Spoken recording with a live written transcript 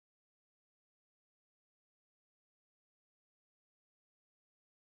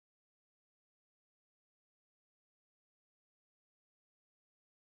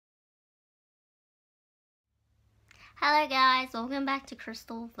Hello guys, welcome back to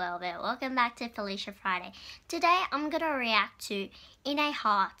Crystal Velvet. Welcome back to Felicia Friday. Today I'm gonna react to In a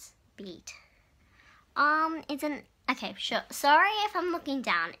Heartbeat. Okay, sure. Sorry if I'm looking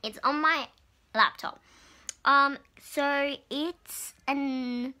down. It's on my laptop. So it's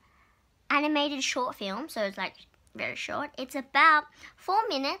an animated short film, so it's like very short. It's about 4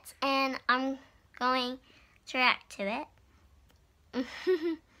 minutes and I'm going to react to it.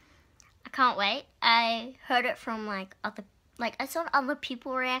 I can't wait. I heard it from I saw other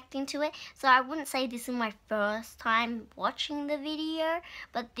people reacting to it, so I wouldn't say this is my first time watching the video,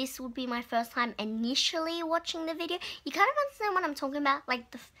 but this would be my first time initially watching the video. You kind of understand what I'm talking about?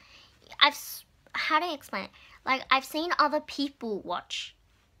 How do I explain it? I've seen other people watch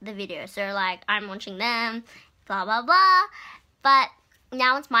the video, so I'm watching them, blah blah blah, but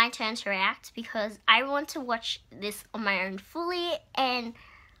now it's my turn to react because I want to watch this on my own fully, and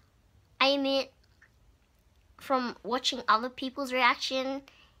I admit, from watching other people's reaction,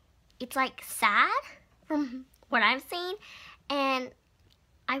 it's sad from what I've seen, and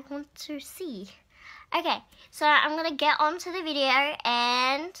I want to see. Okay, so I'm gonna get onto the video,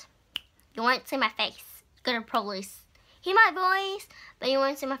 and you won't see my face. You're gonna probably hear my voice, but you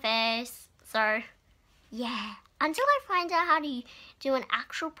won't see my face. So, yeah. Until I find out how to do an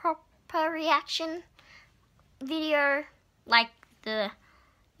actual proper reaction video, like the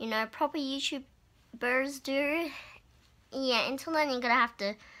proper YouTubers do. Yeah, until then you're gonna have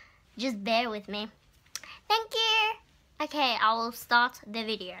to just bear with me. Thank you. Okay, I will start the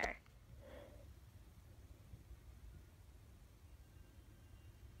video.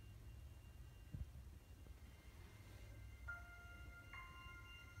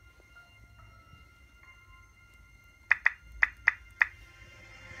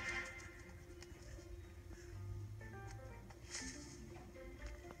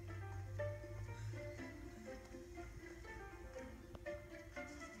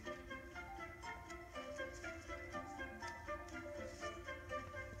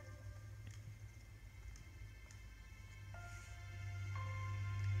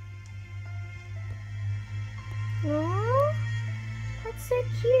 Aww, that's so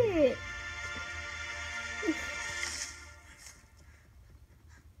cute.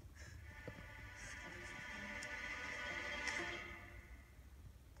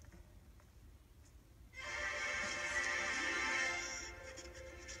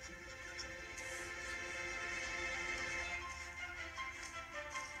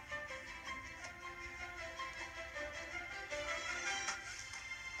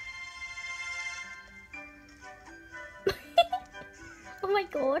 Oh my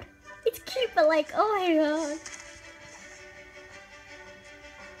god, it's cute, but oh my god.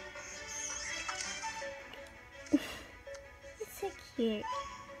 It's so cute.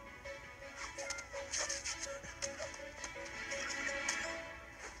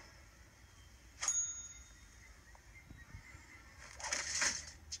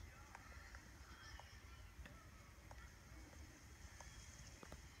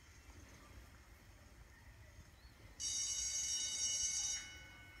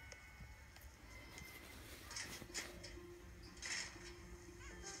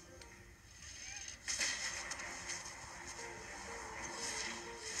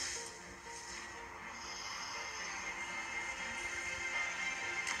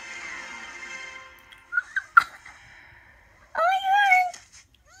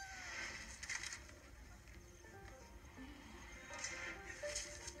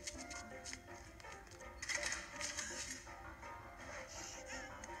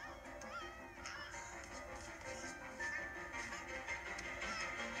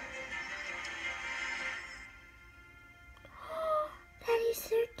 He's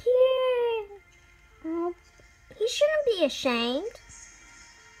so cute. Oh, he shouldn't be ashamed.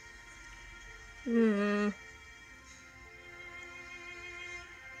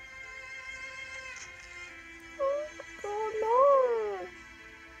 Oh no.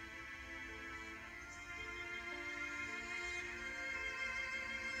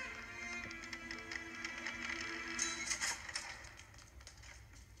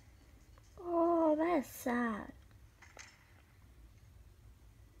 Oh, that's sad.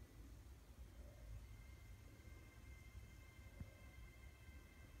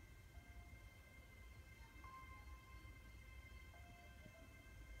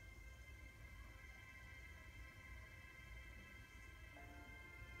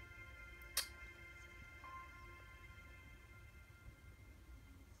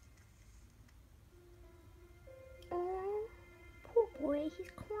 Oh, poor boy,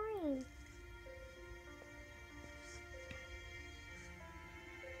 he's crying.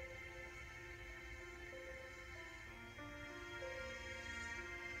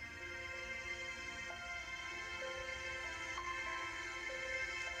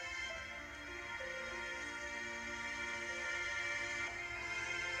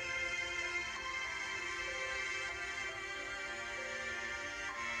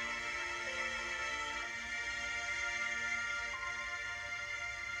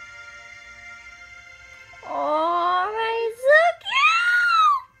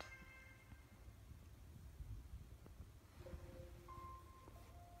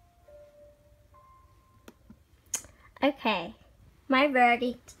 Okay, my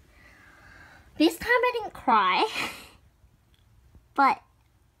verdict. This time I didn't cry. But,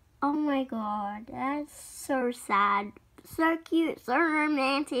 oh my god, that's so sad. So cute, so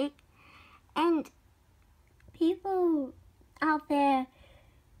romantic. And people out there,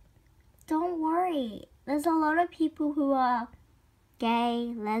 don't worry. There's a lot of people who are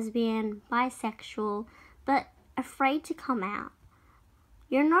gay, lesbian, bisexual, but afraid to come out.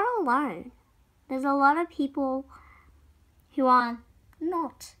 You're not alone. There's a lot of people who are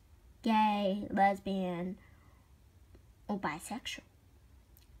not gay, lesbian, or bisexual.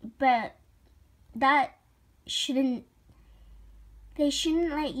 But they shouldn't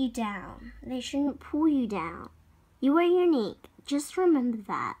let you down. They shouldn't pull you down. You are unique. Just remember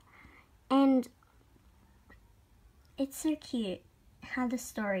that. And it's so cute how the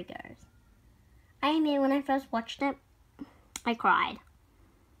story goes. I mean, when I first watched it, I cried.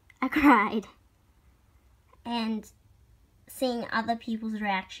 And seeing other people's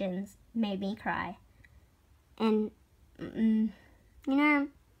reactions made me cry. And, you know,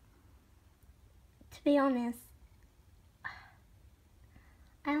 to be honest,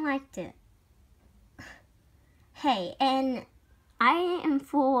 I liked it. Hey, and I am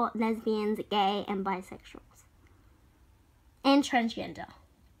for lesbians, gay, and bisexuals. And transgender.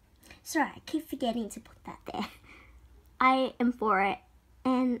 Sorry, I keep forgetting to put that there. I am for it.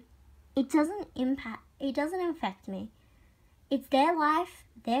 And it doesn't affect me. It's their life,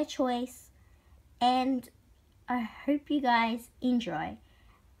 their choice, and I hope you guys enjoy.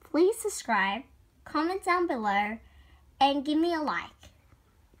 Please subscribe, comment down below, and give me a like.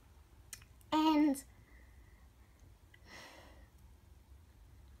 And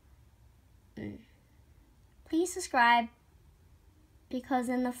please subscribe, because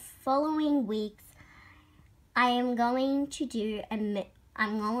in the following weeks I'm going to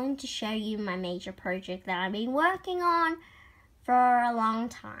show you my major project that I've been working on for a long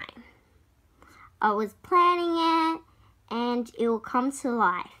time. I was planning it, and it will come to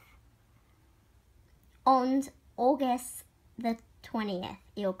life on August the 20th.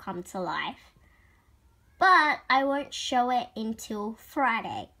 It will come to life, but I won't show it until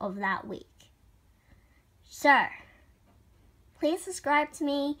Friday of that week. So please subscribe to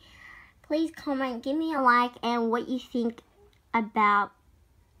me, please comment, give me a like, and what you think about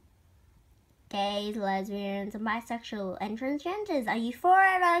gays, lesbians, and bisexual, and transgenders. Are you for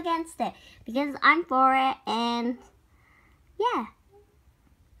it or against it? Because I'm for it, and yeah.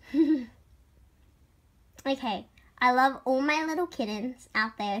 Okay, I love all my little kittens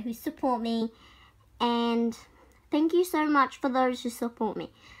out there who support me, and thank you so much for those who support me.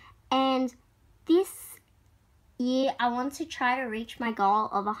 And this year, I want to try to reach my goal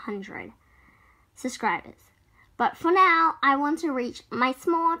of 100 subscribers. But for now, I want to reach my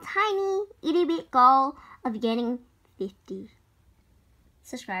small, tiny, itty-bit goal of getting 50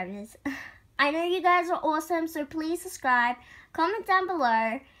 subscribers. I know you guys are awesome, so please subscribe, comment down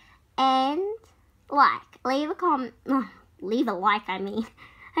below, and like. Leave a comment. Leave a like, I mean.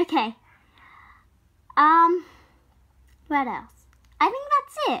 Okay. What else? I think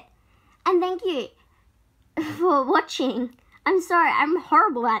that's it. And thank you for watching. I'm sorry, I'm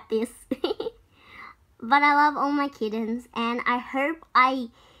horrible at this. But I love all my kittens, and I hope I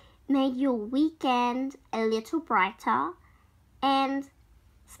made your weekend a little brighter, and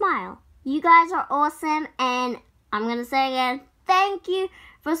smile. You guys are awesome, and I'm going to say again, thank you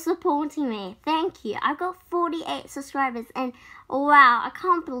for supporting me. Thank you. I got 48 subscribers, and wow, I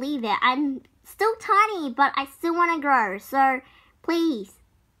can't believe it. I'm still tiny, but I still want to grow. So please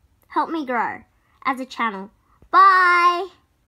help me grow as a channel. Bye.